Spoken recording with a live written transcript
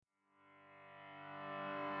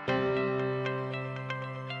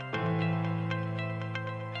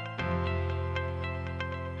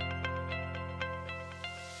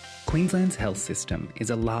Queensland's health system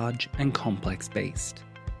is a large and complex beast,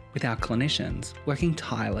 with our clinicians working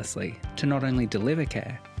tirelessly to not only deliver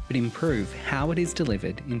care, but improve how it is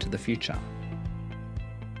delivered into the future.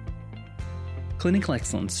 Clinical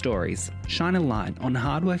excellence stories shine a light on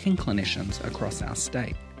hardworking clinicians across our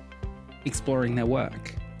state, exploring their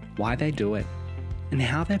work, why they do it, and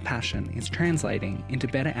how their passion is translating into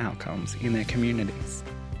better outcomes in their communities.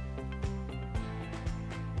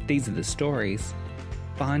 These are the stories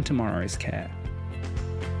behind tomorrow's care.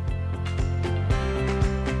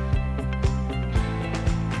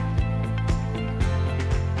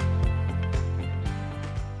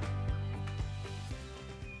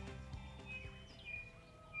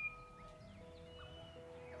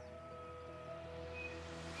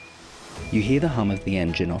 You hear the hum of the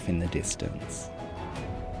engine off in the distance.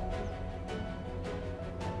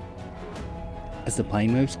 As the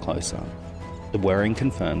plane moves closer, the whirring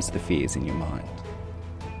confirms the fears in your mind.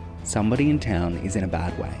 Somebody in town is in a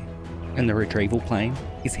bad way, and the retrieval plane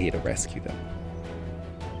is here to rescue them.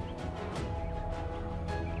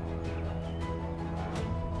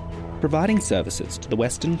 Providing services to the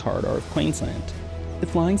Western Corridor of Queensland, the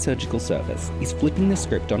Flying Surgical Service is flipping the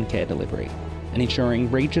script on care delivery and ensuring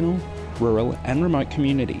regional, rural and remote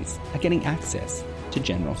communities are getting access to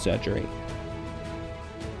general surgery.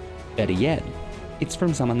 Better yet, it's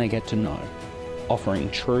from someone they get to know, offering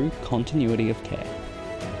true continuity of care.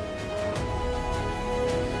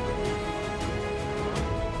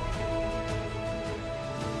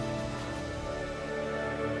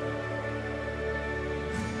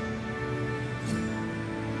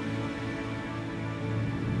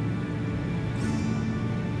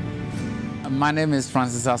 My name is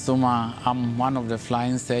Francis Asuma. I'm one of the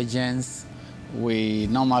flying surgeons. We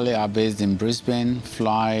normally are based in Brisbane,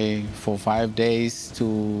 fly for 5 days to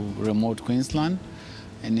remote Queensland.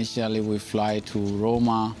 Initially, we fly to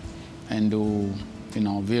Roma and do,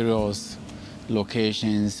 various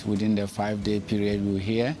locations within the 5-day period we're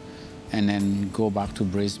here, and then go back to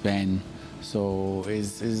Brisbane. So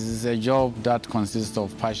it's a job that consists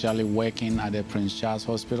of partially working at the Prince Charles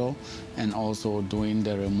Hospital and also doing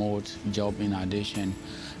the remote job in addition.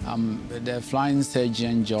 The flying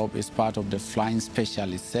surgeon job is part of the flying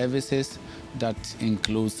specialist services that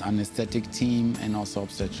includes anesthetic team and also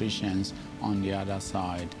obstetricians on the other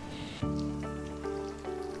side.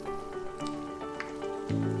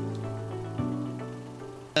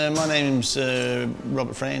 My name's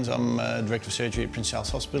Robert Franz. I'm Director of Surgery at Prince Charles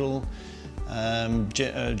Hospital.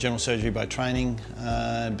 General surgery by training.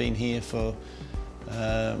 Been here for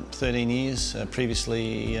 13 years,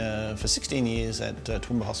 previously for 16 years at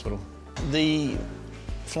Toowoomba Hospital. The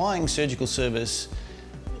Flying Surgical Service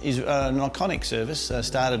is an iconic service.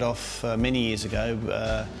 Started off many years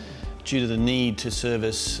ago due to the need to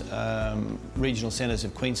service regional centres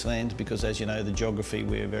of Queensland because, as you know, the geography,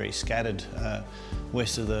 we're very scattered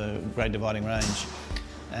west of the Great Dividing Range.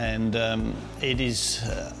 And it is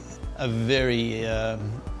a very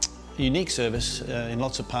unique service in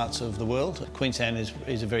lots of parts of the world. Queensland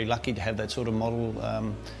is very lucky to have that sort of model.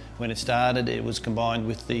 When it started, it was combined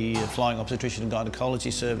with the Flying Obstetrician and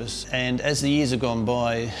Gynaecology Service. And as the years have gone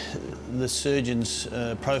by, the surgeon's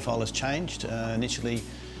profile has changed. Initially,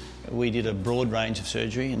 we did a broad range of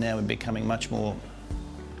surgery, and now we're becoming much more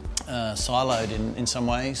siloed in some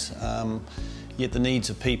ways. Yet the needs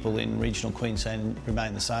of people in regional Queensland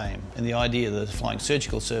remain the same. And the idea of the Flying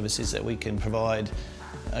Surgical Service is that we can provide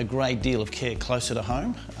a great deal of care closer to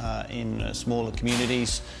home in smaller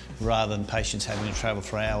communities rather than patients having to travel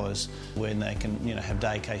for hours when they can have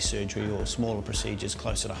day case surgery or smaller procedures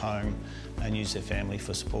closer to home and use their family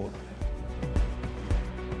for support.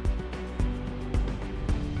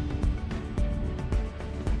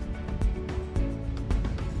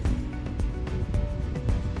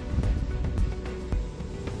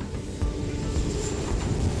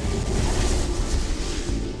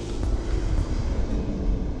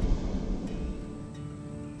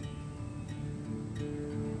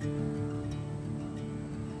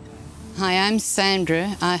 Hi, I'm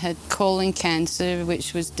Sandra. I had colon cancer,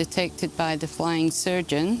 which was detected by the flying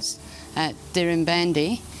surgeons at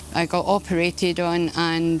Dirranbandi. I got operated on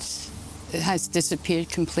and it has disappeared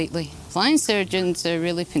completely. Flying surgeons are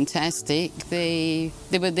really fantastic. They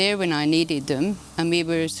were there when I needed them, and we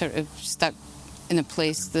were sort of stuck in a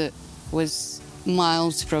place that was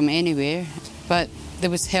miles from anywhere. But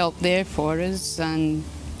there was help there for us and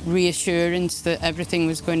reassurance that everything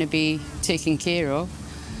was going to be taken care of.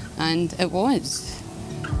 And it was.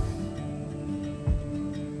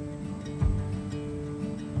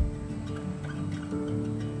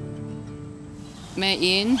 Met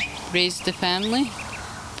Ian, raised a family.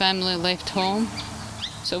 Family left home.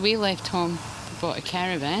 So we left home, bought a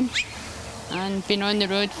caravan, and been on the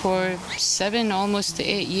road for 7, almost to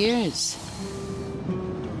 8 years.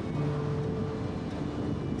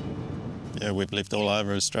 Yeah, we've lived all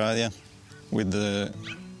over Australia with the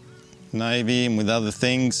Navy and with other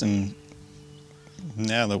things, and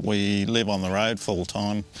now that we live on the road full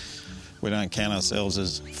time, we don't count ourselves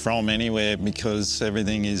as from anywhere because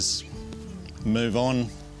everything is move on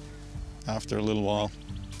after a little while.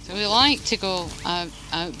 So we like to go out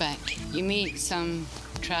back. You meet some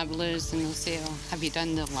travellers and they'll say, "Oh, have you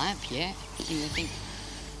done the lap yet?" And you think,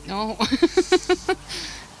 no.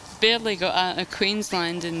 Barely got out of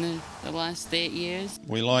Queensland in the last 8 years.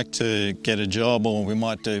 We like to get a job, or we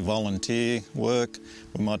might do volunteer work,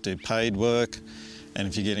 we might do paid work, and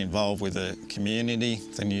if you get involved with a community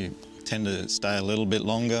then you tend to stay a little bit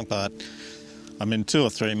longer, but I mean 2 or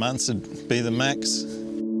 3 months would be the max.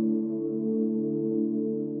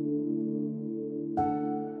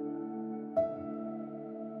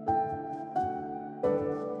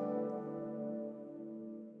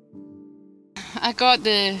 I got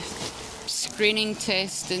the screening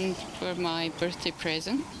test in for my birthday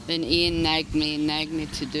present. Then Ian nagged me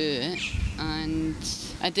to do it, and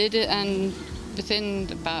I did it, and within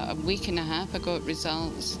about a week and a half I got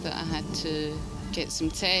results that I had to get some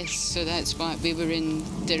tests. So that's why we were in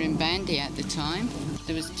Dirranbandi at the time.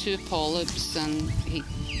 There was 2 polyps and he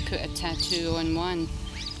put a tattoo on one,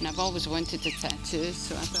 and I've always wanted a tattoo,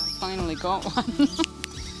 so I thought I finally got one.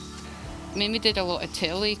 I mean, we did a lot of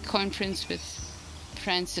teleconference with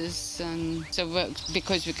Francis, and so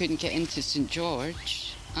because we couldn't get into St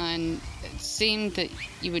George, and it seemed that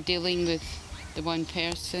you were dealing with the one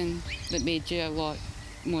person that made you a lot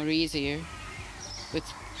more easier with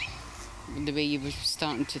the way you were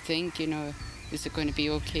starting to think, you know, is it going to be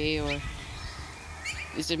okay, or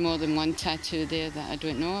is there more than one tattoo there that I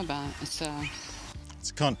don't know about? So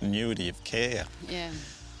It's continuity of care. yeah.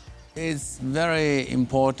 It's very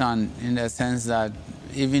important in the sense that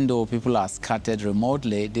even though people are scattered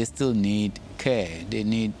remotely, they still need care. They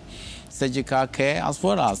need surgical care as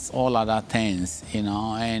well as all other things, you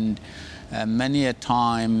know, and many a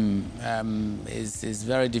time it's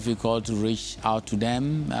very difficult to reach out to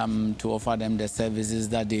them, to offer them the services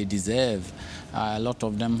that they deserve. A lot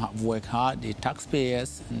of them have worked hard, they're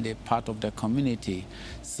taxpayers, and they're part of the community.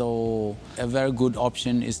 So a very good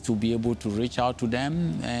option is to be able to reach out to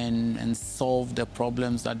them and solve the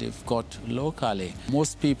problems that they've got locally.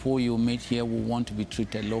 Most people you meet here will want to be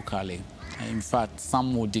treated locally. In fact,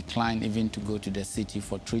 some will decline even to go to the city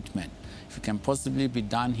for treatment. If it can possibly be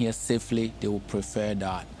done here safely, they will prefer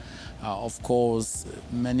that. Of course,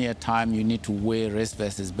 many a time you need to weigh risk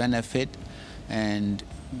versus benefit, and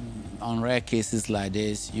on rare cases like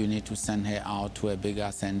this, you need to send her out to a bigger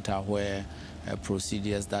center where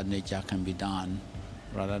procedures that nature can be done,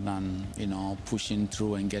 rather than, you know, pushing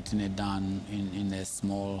through and getting it done in a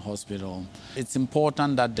small hospital. It's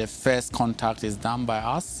important that the first contact is done by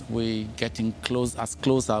us. We're getting close as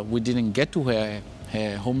we didn't get to her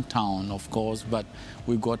hometown, of course, but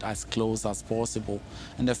we got as close as possible.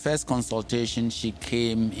 And the first consultation, she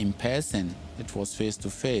came in person. It was face to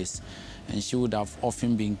face. And she would have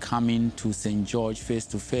often been coming to St. George face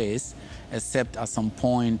to face, except at some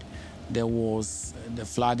point there was the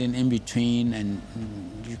flooding in between and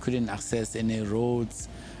you couldn't access any roads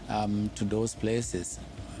to those places.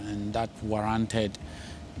 And that warranted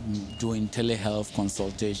doing telehealth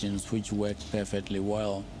consultations, which worked perfectly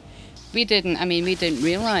well. We didn't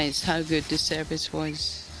realise how good the service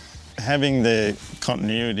was. Having the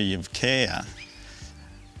continuity of care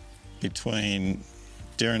between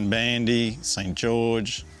Dirranbandi, St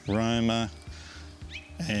George, Roma,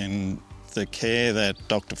 and the care that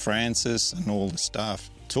Dr. Francis and all the staff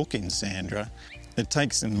took in Sandra, it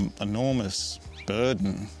takes an enormous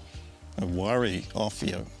burden of worry off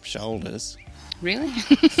your shoulders. Really?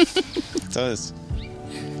 It does.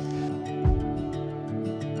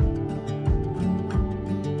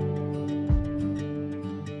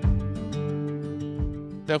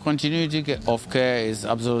 The continuity of care is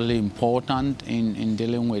absolutely important in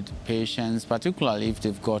dealing with patients, particularly if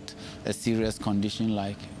they've got a serious condition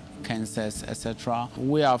like cancers, etc.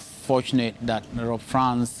 We are fortunate that Rob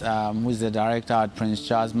France, who is the director at Prince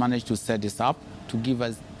Charles, managed to set this up to give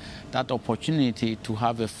us that opportunity to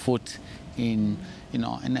have a foot in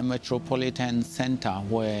a metropolitan center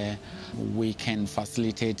where we can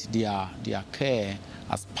facilitate their care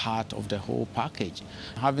as part of the whole package.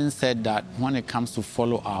 Having said that, when it comes to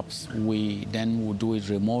follow-ups, we then will do it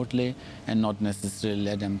remotely and not necessarily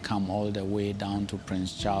let them come all the way down to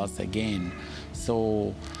Prince Charles again.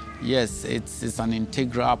 So Yes, it's an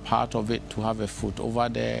integral part of it to have a foot over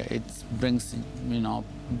there. It brings,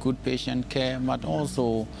 good patient care, but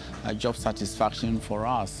also job satisfaction for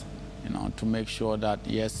us, to make sure that,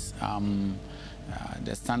 yes,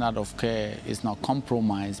 the standard of care is not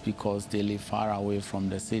compromised because they live far away from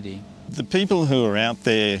the city. The people who are out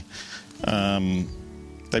there,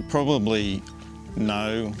 they probably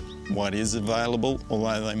know what is available,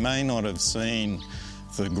 although they may not have seen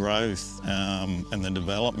the growth and the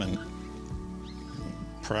development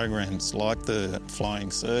programs like the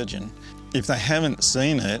Flying Surgeon. If they haven't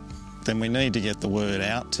seen it, then we need to get the word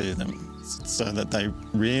out to them so that they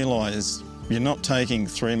realise you're not taking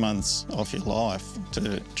 3 months off your life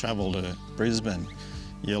to travel to Brisbane.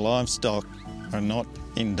 Your livestock are not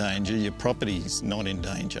in danger, your property's not in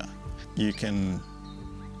danger. You can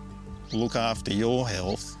look after your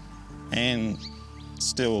health and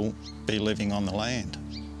still be living on the land.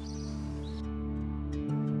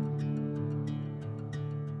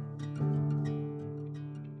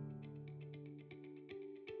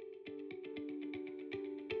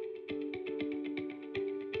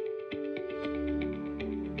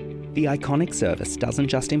 The iconic service doesn't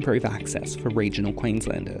just improve access for regional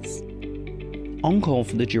Queenslanders. On call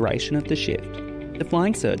for the duration of the shift, the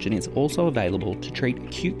Flying Surgeon is also available to treat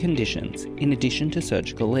acute conditions in addition to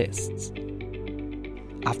surgical lists.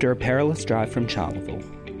 After a perilous drive from Charleville,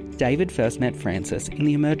 David first met Francis in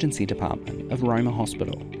the emergency department of Roma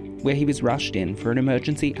Hospital, where he was rushed in for an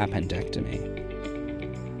emergency appendectomy.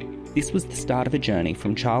 This was the start of a journey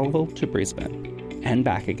from Charleville to Brisbane and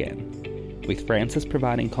back again, with Francis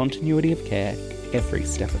providing continuity of care every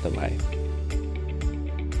step of the way.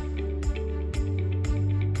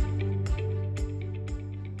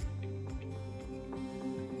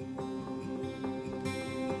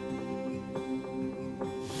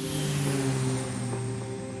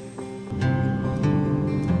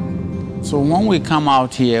 So when we come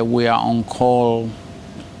out here, we are on call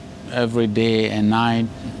every day and night,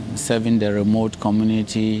 serving the remote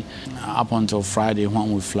community up until Friday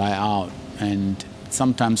when we fly out. And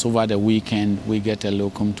sometimes over the weekend, we get a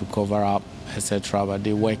locum to cover up, etc., but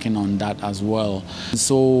they're working on that as well.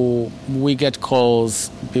 So we get calls,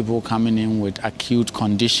 people coming in with acute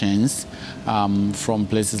conditions from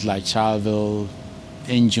places like Charleville,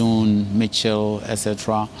 Injune, Mitchell,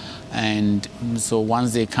 etc. And so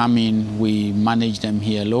once they come in, we manage them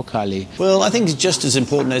here locally. Well, I think it's just as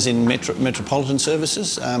important as in metropolitan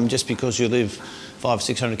services. Just because you live 500 or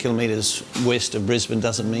 600 kilometres west of Brisbane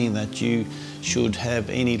doesn't mean that you should have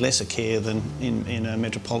any lesser care than in a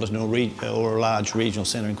metropolitan or a large regional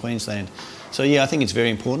centre in Queensland. So yeah, I think it's very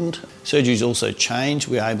important. Surgery's also changed.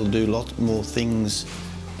 We're able to do a lot more things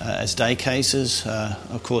as day cases.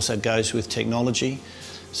 Of course, that goes with technology.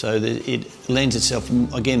 So that it lends itself,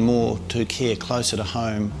 again, more to care closer to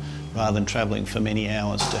home rather than travelling for many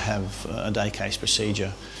hours to have a day case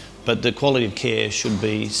procedure. But the quality of care should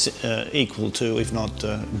be equal to, if not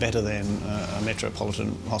better than, a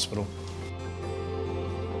metropolitan hospital.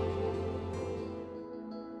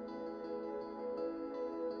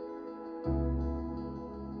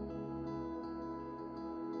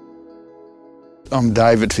 I'm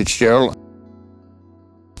David Fitzgerald.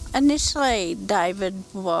 Initially, David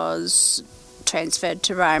was transferred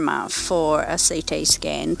to Roma for a CT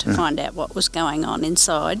scan to find out what was going on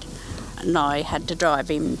inside, and I had to drive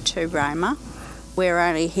him to Roma. We were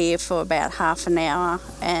only here for about half an hour,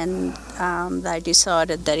 and they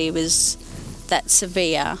decided that he was that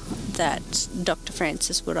severe that Dr.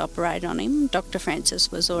 Francis would operate on him. Dr.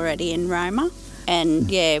 Francis was already in Roma, and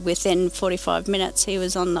within 45 minutes he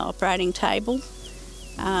was on the operating table,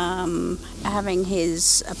 having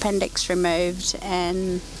his appendix removed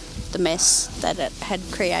and the mess that it had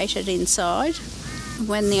created inside.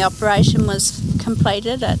 When the operation was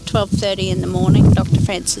completed at 12:30 in the morning, Dr.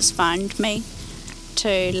 Francis phoned me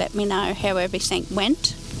to let me know how everything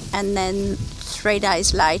went, and then 3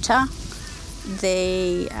 days later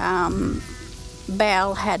the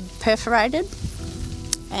bowel had perforated,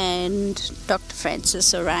 and Dr.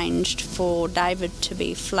 Francis arranged for David to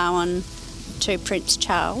be flown to Prince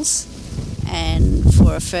Charles and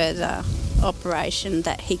for a further operation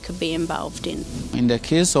that he could be involved in. In the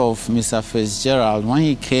case of Mr. Fitzgerald, when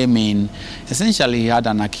he came in, essentially he had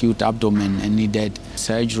an acute abdomen and needed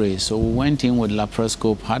surgery. So we went in with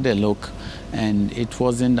laparoscope, had a look, and it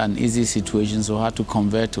wasn't an easy situation, so we had to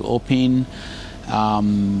convert to open.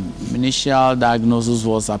 Initial diagnosis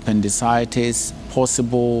was appendicitis,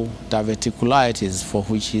 possible diverticulitis, for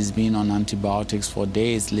which he's been on antibiotics for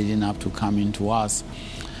days leading up to coming to us.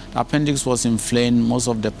 The appendix was inflamed. Most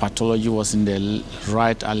of the pathology was in the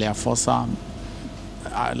right ileal fossa,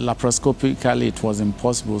 laparoscopically it was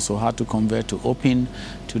impossible, so had to convert to open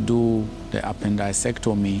to do the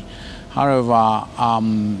appendicectomy. However,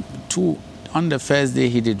 on the first day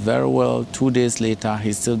he did very well. 2 days later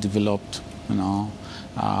he still developed,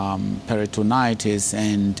 peritonitis,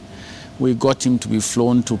 and we got him to be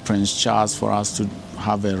flown to Prince Charles for us to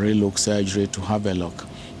have a relook surgery to have a look.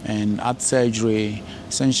 And at surgery,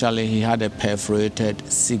 essentially he had a perforated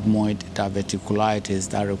sigmoid diverticulitis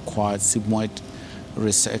that required sigmoid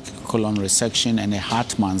colon resection and a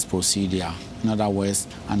Hartmann's procedure, in other words,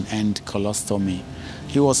 an end colostomy.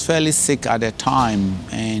 He was fairly sick at the time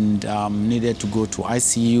and needed to go to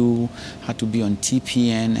ICU, had to be on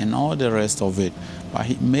TPN and all the rest of it. But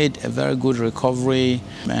he made a very good recovery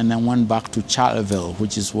and then went back to Charleville,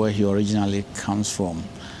 which is where he originally comes from.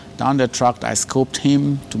 Down the track, I scoped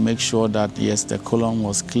him to make sure that, yes, the colon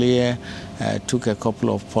was clear, took a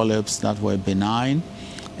couple of polyps that were benign,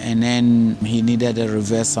 and then he needed a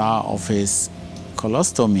reversal of his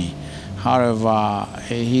colostomy. However,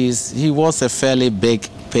 he was a fairly big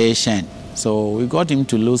patient, so we got him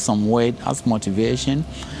to lose some weight as motivation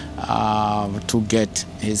to get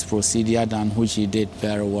his procedure done, which he did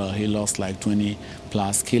very well. He lost like 20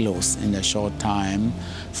 plus kilos in a short time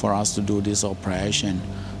for us to do this operation.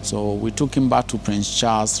 So we took him back to Prince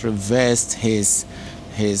Charles, reversed his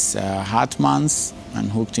Hartmann's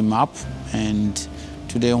and hooked him up. And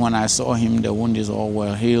today when I saw him, the wound is all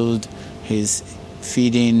well healed. His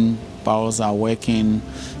feeding, bowels are working.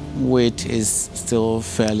 Weight is still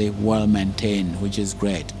fairly well maintained, which is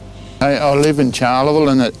great. I live in Charleville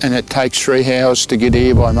and it takes 3 hours to get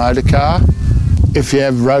here by motor car. If you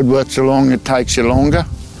have roadworks along, it takes you longer.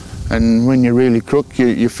 And when you're really crook,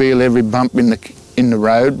 you feel every bump in the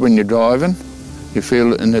road when you're driving. You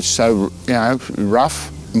feel it, and it's so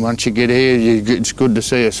rough. And once you get here, it's good to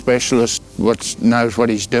see a specialist knows what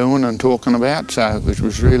he's doing and talking about. So it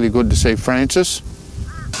was really good to see Francis.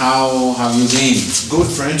 How have you been? Good,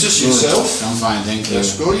 Francis. Good. Yourself? I'm fine, thank you.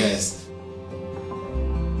 That's good. Yes.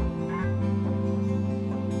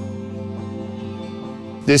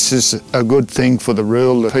 This is a good thing for the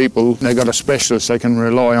rural people. They've got a specialist they can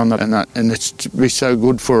rely on, and it's to be so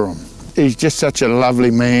good for them. He's just such a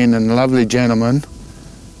lovely man and lovely gentleman,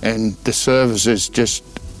 and the service is just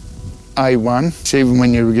A1. So even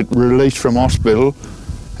when you get released from hospital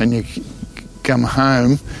and you come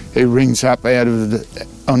home, he rings up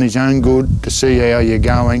on his own good to see how you're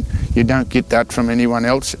going. You don't get that from anyone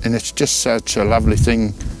else, and it's just such a lovely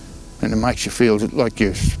thing, and it makes you feel like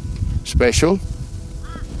you're special,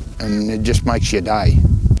 and it just makes your day.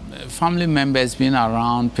 Family members being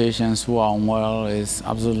around patients who are unwell is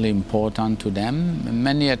absolutely important to them.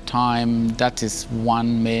 Many a time that is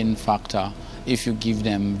one main factor. If you give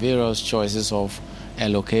them various choices of a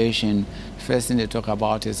location, first thing they talk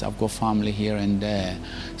about is, I've got family here and there.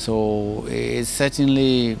 So it's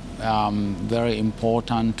certainly very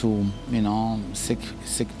important to,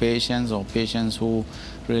 sick patients or patients who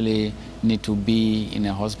really need to be in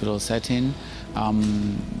a hospital setting.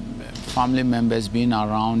 Family members being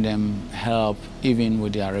around them help even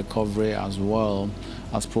with their recovery, as well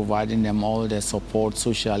as providing them all the support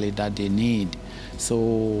socially that they need.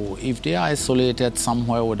 So if they are isolated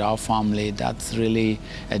somewhere without family, that's really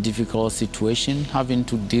a difficult situation, having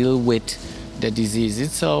to deal with the disease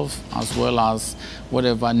itself as well as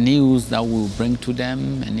whatever news that we'll bring to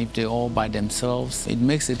them. And if they're all by themselves, it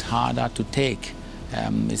makes it harder to take.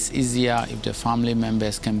 It's easier if the family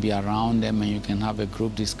members can be around them and you can have a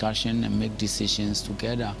group discussion and make decisions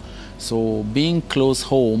together. So being close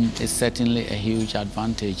home is certainly a huge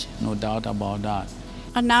advantage, no doubt about that.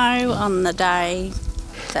 I know on the day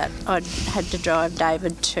that I had to drive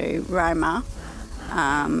David to Roma,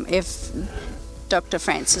 if Dr.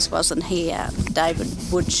 Francis wasn't here, David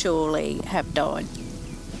would surely have died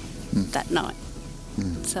that night.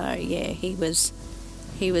 So yeah, he was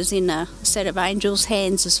in a set of angels'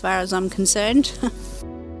 hands as far as I'm concerned.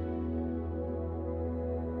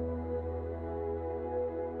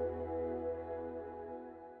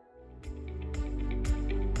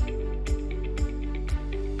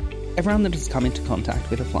 Everyone that has come into contact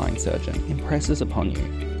with a flying surgeon impresses upon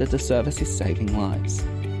you that the service is saving lives,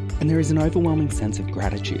 and there is an overwhelming sense of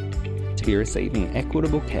gratitude to be receiving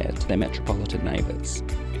equitable care to their metropolitan neighbours.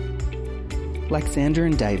 Like Sandra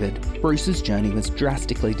and David, Bruce's journey was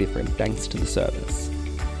drastically different thanks to the service.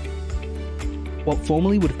 What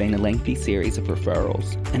formerly would have been a lengthy series of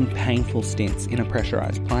referrals and painful stints in a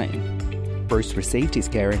pressurised plane, Bruce received his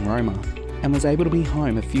care in Roma and was able to be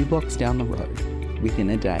home a few blocks down the road within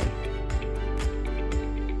a day.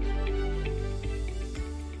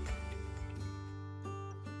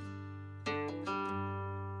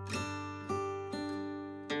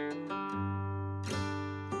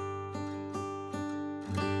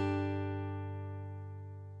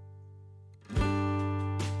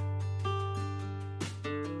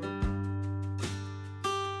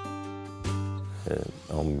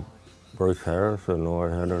 I'm Bruce Harris, and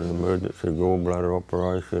I had an emergency gallbladder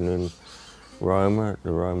operation in Roma at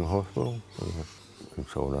the Roma Hospital. And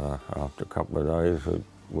sort of after a couple of days,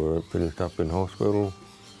 we were finished up in hospital,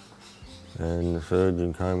 and the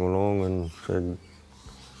surgeon came along and said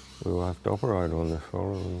we'll have to operate on this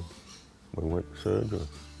fellow, and we went to surgery.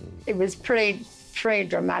 It was pretty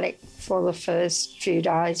dramatic for the first few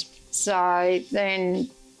days. So then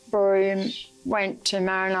Broome went to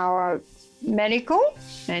Maranoa Medical,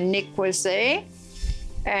 and Nick was there,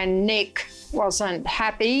 and Nick wasn't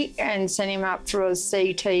happy and sent him up for a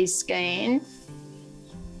CT scan.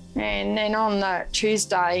 And then on the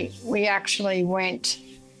Tuesday, we actually went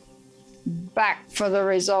back for the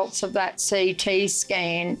results of that CT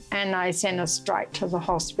scan, and they sent us straight to the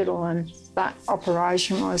hospital, and that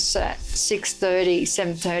operation was at 6:30,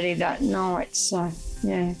 7:30 that night. So,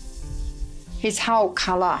 yeah. His whole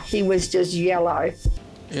colour, he was just yellow.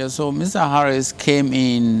 Yeah, so Mr. Harris came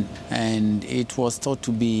in, and it was thought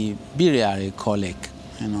to be biliary colic,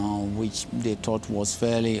 which they thought was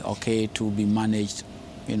fairly okay to be managed,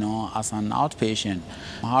 as an outpatient.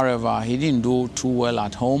 However, he didn't do too well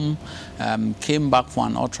at home. Came back for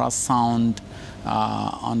an ultrasound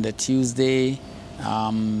on the Tuesday,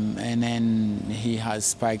 and then he has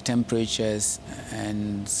spiked temperatures,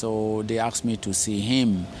 and so they asked me to see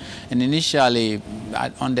him. And initially,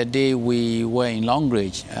 on the day we were in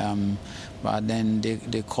Longridge, but then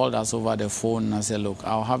they called us over the phone, and I said, look,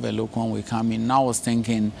 I'll have a look when we come in. Now I was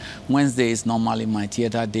thinking Wednesday is normally my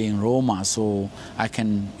theatre day in Roma, so I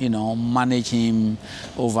can, manage him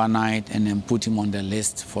overnight and then put him on the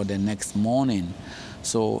list for the next morning.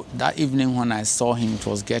 So that evening when I saw him, it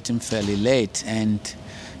was getting fairly late, and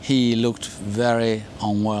he looked very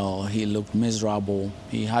unwell. He looked miserable.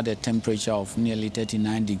 He had a temperature of nearly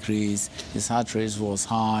 39 degrees. His heart rate was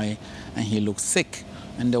high, and he looked sick.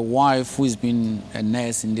 And the wife, who's been a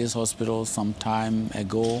nurse in this hospital some time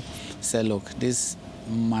ago, said, look,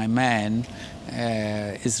 my man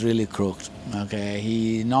is really crooked. Okay,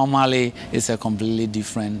 he normally is a completely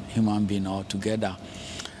different human being altogether.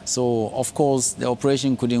 So, of course, the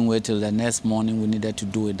operation couldn't wait till the next morning. We needed to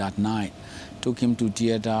do it that night. Took him to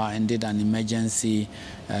theatre and did an emergency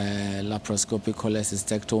laparoscopic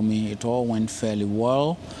cholecystectomy. It all went fairly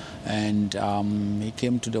well, and he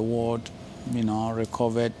came to the ward,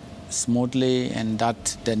 recovered smoothly, and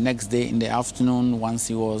that the next day in the afternoon, once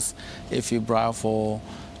he was afebrile for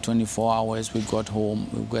 24 hours, we got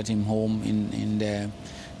him home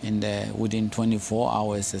within 24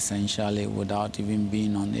 hours, essentially, without even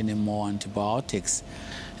being on any more antibiotics.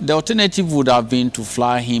 The alternative would have been to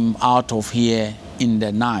fly him out of here in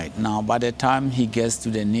the night. Now, by the time he gets to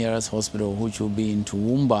the nearest hospital, which will be in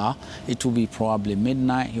Toowoomba, it will be probably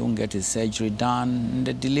midnight. He won't get his surgery done.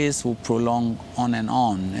 The delays will prolong on.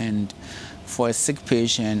 And for a sick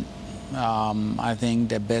patient, I think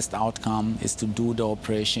the best outcome is to do the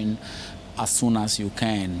operation as soon as you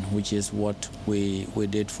can, which is what we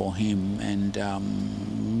did for him. And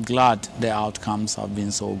I'm glad the outcomes have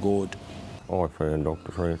been so good. I found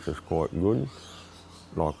Dr. Francis quite good.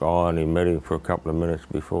 Like, I only met him for a couple of minutes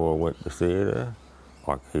before I went to theatre.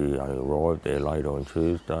 Like, he only arrived there late on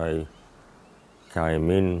Tuesday,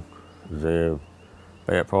 came in, was there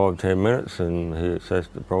about 5-10 minutes, and he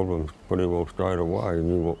assessed the problems pretty well straight away. He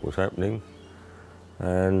knew what was happening,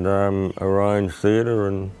 and arranged theatre,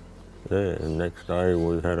 and the next day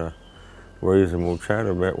we had a reasonable chat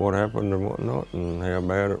about what happened and whatnot, and how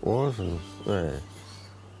bad it was, and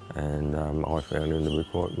I found him to be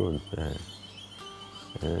quite good.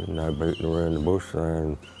 And no beating around the bush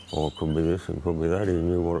saying, oh, it could be this, it could be that. He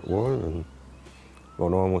knew what it was and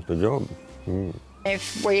got on with the job.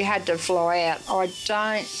 If we had to fly out, I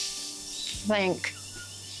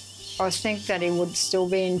think that he would still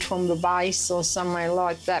be in Toowoomba Base or somewhere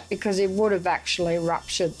like that, because it would have actually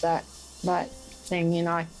ruptured that thing,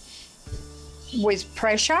 With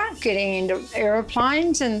pressure, getting into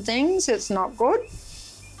aeroplanes and things, it's not good.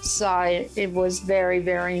 So it was very,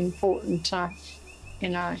 very important to,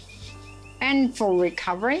 and full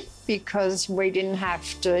recovery, because we didn't have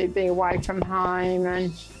to be away from home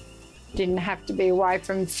and didn't have to be away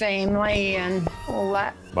from family and all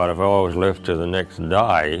that. But if I was left to the next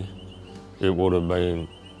day, it would have been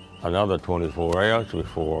another 24 hours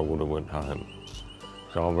before I would have went home.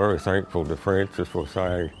 So I'm very thankful to Francis for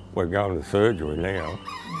saying, we're going to surgery now,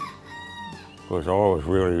 because I was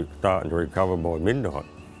really starting to recover by midnight.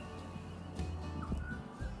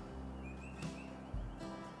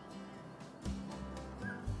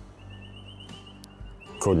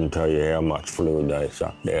 Couldn't tell you how much fluid they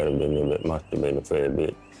sucked out of him, but it must have been a fair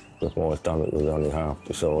bit, because my stomach was only half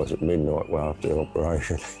the size at midnight after the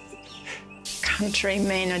operation. country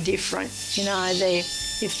men are different. You know,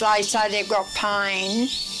 if they say they've got pain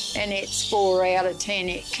and it's 4 out of 10,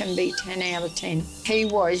 it can be 10 out of 10. He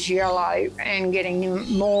was yellow and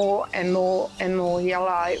getting more and more and more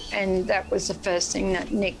yellow, and that was the first thing that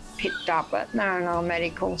Nick picked up at Maranoa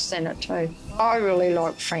Medical Centre too. I really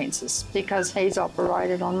like Francis because he's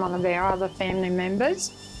operated on one of our other family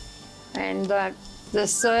members, and the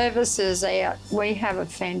services out, we have a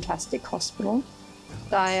fantastic hospital.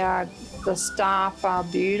 The staff are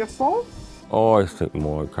beautiful. I think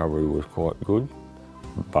my recovery was quite good,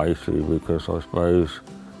 basically because I suppose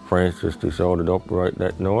Francis decided to operate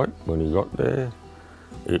that night when he got there.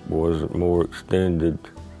 It was more extended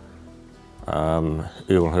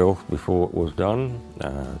ill health before it was done,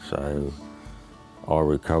 so I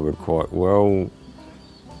recovered quite well.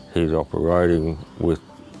 His operating with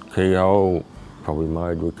keyhole probably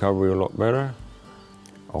made recovery a lot better.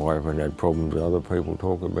 I haven't had problems that other people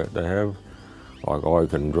talk about they have. Like I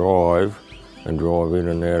can drive in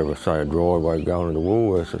and out of, say, a driveway going to the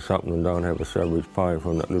Woolworths or something and don't have a savage pain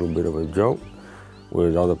from that little bit of a jolt,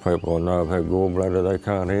 whereas other people I know have had gallbladder, they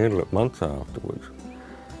can't handle it months afterwards.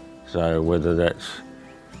 So whether that's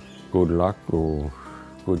good luck or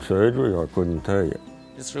good surgery, I couldn't tell you.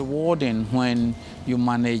 It's rewarding when you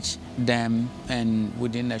manage them and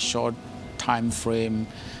within a short time frame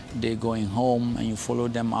they're going home and you follow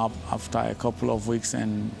them up after a couple of weeks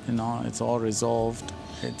and it's all resolved.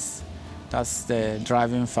 That's the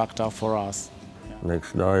driving factor for us.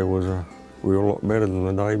 Next day was a real lot better than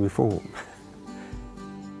the day before.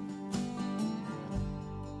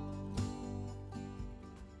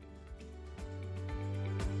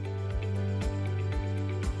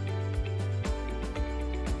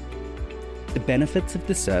 The benefits of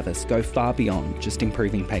the service go far beyond just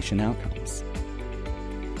improving patient outcomes.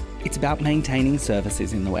 It's about maintaining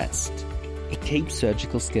services in the West. It keeps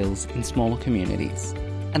surgical skills in smaller communities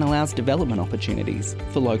and allows development opportunities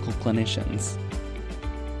for local clinicians.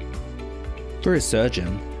 For a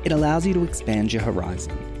surgeon, it allows you to expand your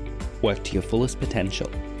horizon, work to your fullest potential,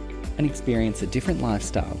 and experience a different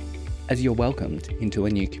lifestyle as you're welcomed into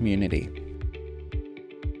a new community.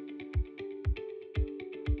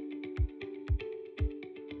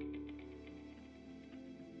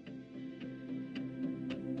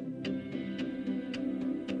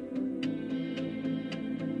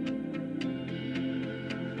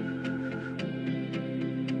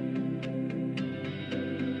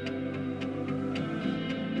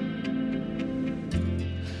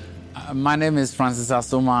 My name is Francis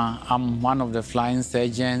Asuma. I'm one of the flying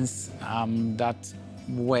surgeons that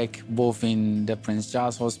work both in the Prince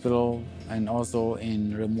Charles Hospital and also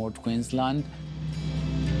in remote Queensland.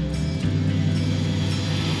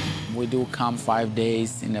 We do come 5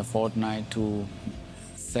 days in a fortnight to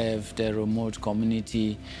serve the remote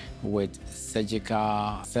community with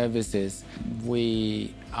surgical services.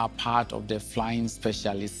 We are part of the flying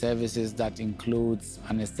specialist services that includes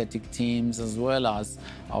anesthetic teams as well as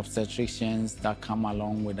obstetricians that come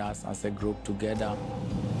along with us as a group together.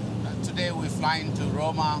 Today we're flying to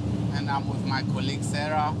Roma and I'm with my colleague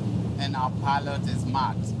Sarah and our pilot is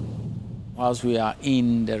Matt. Whilst we are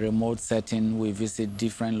in the remote setting, we visit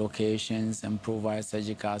different locations and provide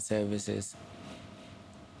surgical services.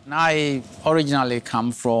 I originally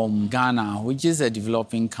come from Ghana, which is a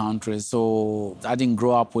developing country, so I didn't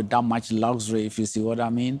grow up with that much luxury, if you see what I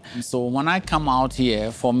mean. So when I come out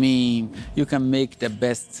here, for me, you can make the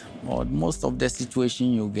best or most of the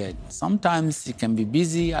situation you get. Sometimes it can be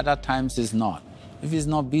busy, other times it's not. If it's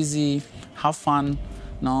not busy, have fun.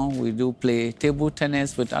 No, we do play table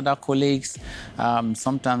tennis with other colleagues.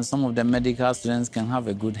 Sometimes some of the medical students can have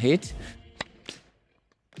a good hit.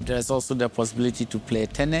 There's also the possibility to play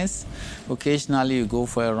tennis. Occasionally you go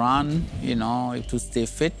for a run, to stay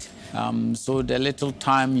fit. So the little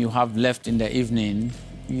time you have left in the evening,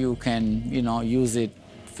 you can, use it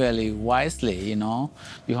fairly wisely,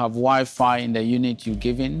 You have Wi-Fi in the unit you're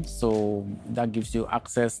given, so that gives you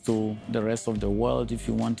access to the rest of the world if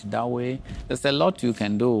you want it that way. There's a lot you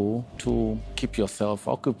can do to keep yourself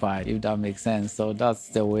occupied, if that makes sense. So that's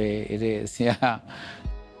the way it is, yeah.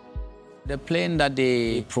 The plane that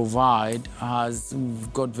they provide has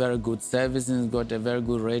got very good services, got a very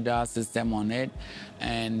good radar system on it,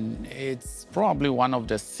 and it's probably one of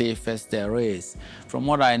the safest there is. From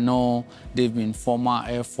what I know, they've been former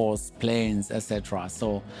Air Force planes, etc.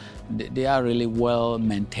 So they are really well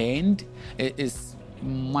maintained. It is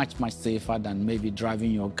much safer than maybe driving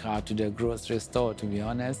your car to the grocery store, to be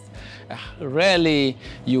honest. Rarely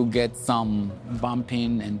you get some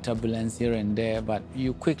bumping and turbulence here and there, but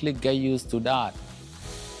you quickly get used to that.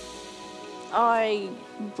 I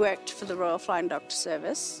worked for the Royal Flying Doctor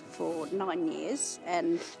Service for 9 years,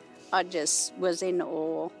 and I just was in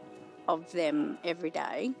awe of them every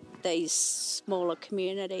day. These smaller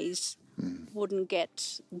communities wouldn't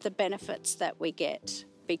get the benefits that we get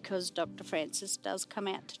because Dr. Francis does come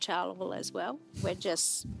out to Charleville as well. We're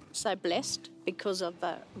just so blessed because of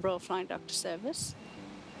the Royal Flying Doctor Service.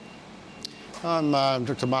 I'm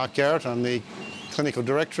Dr. Mark Garrett. I'm the Clinical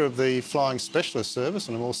Director of the Flying Specialist Service,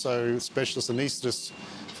 and I'm also Specialist anaesthetist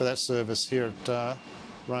for that service here at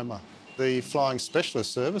Roma. The Flying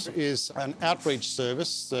Specialist Service is an outreach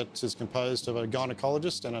service that is composed of a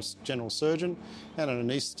gynaecologist and a general surgeon and an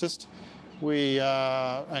anaesthetist. We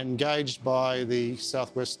are engaged by the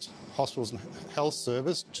South West Hospitals and Health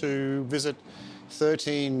Service to visit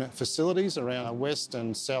 13 facilities around West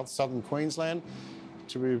and southern Queensland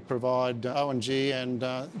to provide O&G and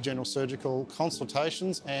general surgical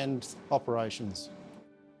consultations and operations.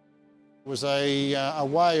 It was a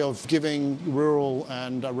way of giving rural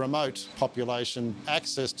and remote population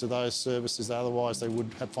access to those services that otherwise they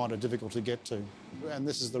would find it difficult to get to. And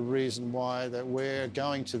this is the reason why that we're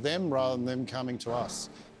going to them rather than them coming to us.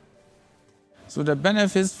 So the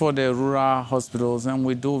benefits for the rural hospitals, and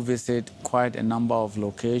we do visit quite a number of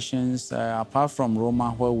locations. Apart from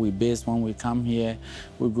Roma, where we base when we come here,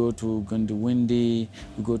 we go to Goondiwindi,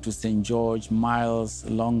 we go to St. George, Miles,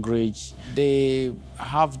 Longreach. They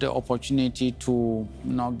have the opportunity to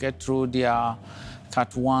get through their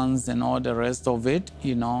Cat 1s and all the rest of it,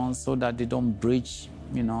 so that they don't breach,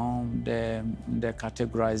 the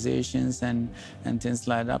categorizations and things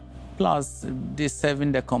like that. Plus, they're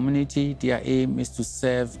serving the community. Their aim is to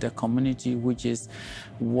serve the community, which is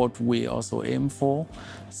what we also aim for.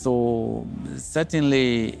 So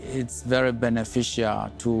certainly, it's very beneficial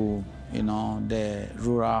to, the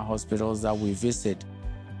rural hospitals that we visit.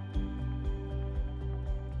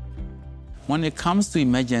 When it comes to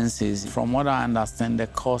emergencies, from what I understand, the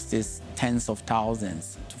cost is tens of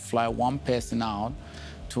thousands to fly one person out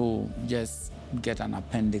to just get an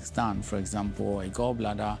appendix done, for example, a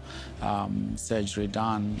gallbladder surgery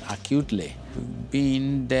done acutely.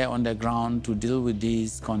 Being there on the ground to deal with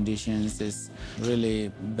these conditions is really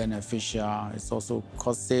beneficial. It's also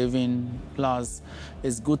cost-saving, plus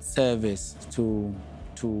it's good service to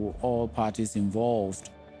all parties involved.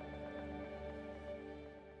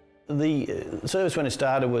 The service, when it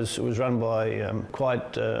started, was run by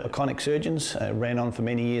quite iconic surgeons. Ran on for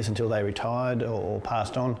many years until they retired or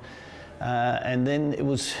passed on. And then it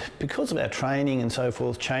was, because of our training and so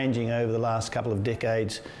forth, changing over the last couple of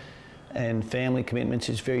decades, and family commitments,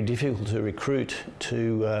 it's very difficult to recruit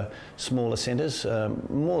to smaller centres,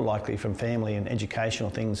 more likely from family and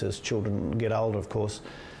educational things as children get older, of course.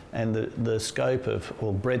 And the scope of,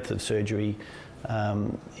 or breadth of surgery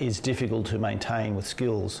is difficult to maintain with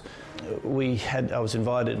skills. I was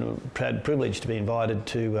invited, privileged to be invited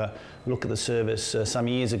to look at the service some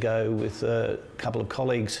years ago with a couple of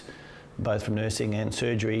colleagues, both from nursing and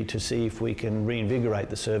surgery, to see if we can reinvigorate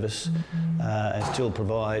the service and still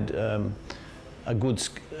provide a good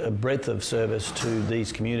breadth of service to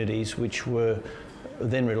these communities, which were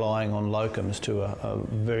then relying on locums to a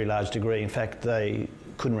very large degree. In fact, they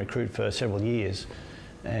couldn't recruit for several years,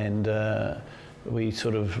 and we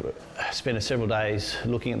sort of spent several days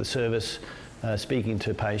looking at the service, speaking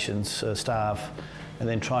to patients, staff, and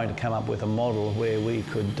then trying to come up with a model where we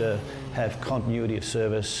could have continuity of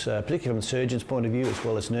service, particularly from the surgeon's point of view, as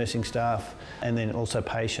well as nursing staff, and then also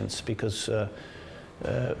patients, because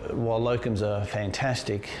while locums are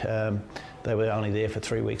fantastic, they were only there for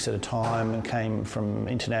 3 weeks at a time and came from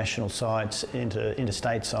international sites into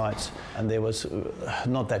interstate sites, and there was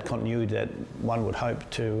not that continuity that one would hope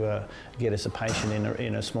to get as a patient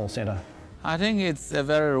in a small centre. I think it's a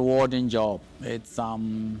very rewarding job. It's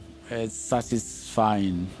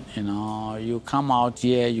satisfying. You come out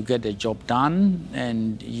here, you get the job done,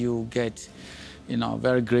 and you get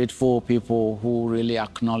very grateful people who really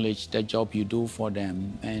acknowledge the job you do for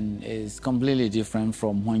them. And it's completely different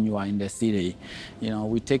from when you are in the city.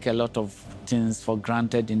 We take a lot of things for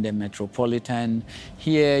granted in the metropolitan.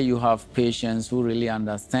 Here you have patients who really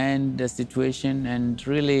understand the situation and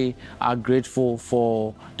really are grateful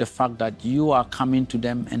for the fact that you are coming to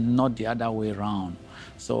them and not the other way around.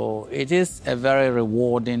 So it is a very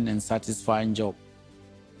rewarding and satisfying job.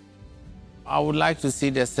 I would like to see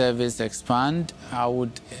the service expand. I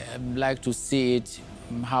would like to see it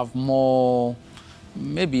have more,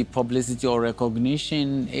 maybe publicity or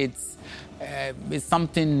recognition. It's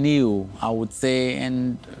something new, I would say,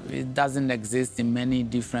 and it doesn't exist in many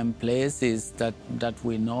different places that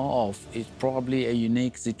we know of. It's probably a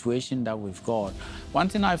unique situation that we've got. One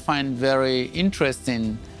thing I find very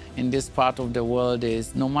interesting in this part of the world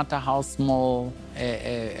is no matter how small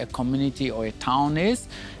a community or a town is,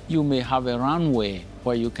 you may have a runway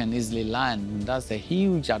where you can easily land. That's a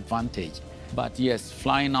huge advantage. But yes,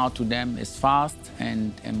 flying out to them is fast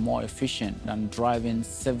and more efficient than driving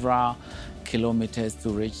several kilometers to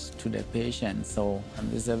reach to the patient. So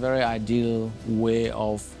it's a very ideal way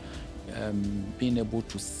of being able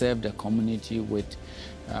to serve the community with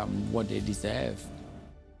what they deserve.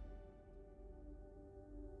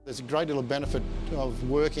 There's a great deal of benefit of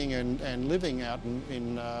working and living out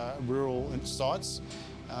in rural sites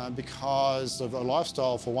because of the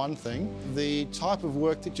lifestyle, for one thing. The type of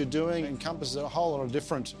work that you're doing encompasses a whole lot of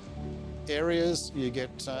different areas. You get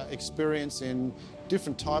experience in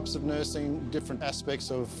different types of nursing, different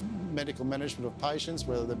aspects of medical management of patients,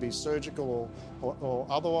 whether they be surgical or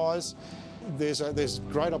otherwise. There's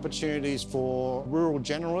great opportunities for rural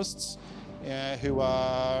generalists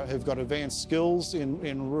who've got advanced skills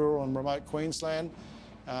in rural and remote Queensland.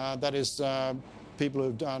 That is people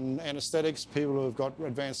who've done anaesthetics, people who have got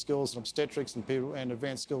advanced skills in obstetrics and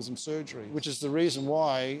advanced skills in surgery, which is the reason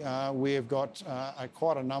why we have got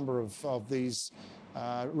quite a number of these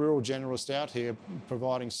rural generalists out here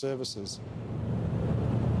providing services.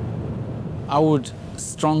 I would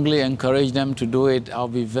strongly encourage them to do it. I'll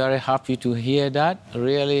be very happy to hear that,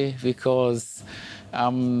 really, because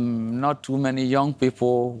not too many young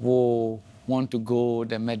people who want to go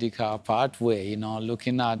the medical pathway,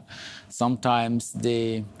 looking at sometimes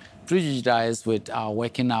the prejudice with our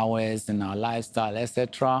working hours and our lifestyle,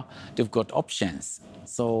 etc. They've got options.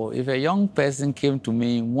 So if a young person came to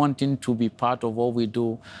me wanting to be part of what we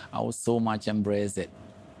do, I would so much embrace it.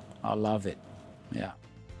 I love it, yeah.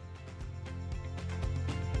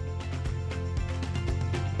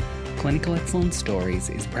 Clinical Excellence Stories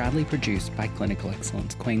is proudly produced by Clinical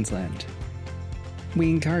Excellence Queensland. We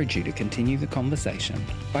encourage you to continue the conversation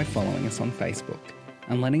by following us on Facebook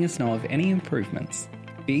and letting us know of any improvements,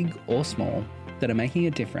 big or small, that are making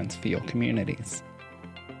a difference for your communities.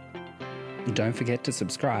 And don't forget to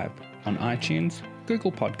subscribe on iTunes,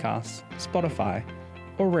 Google Podcasts, Spotify,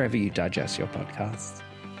 or wherever you digest your podcasts.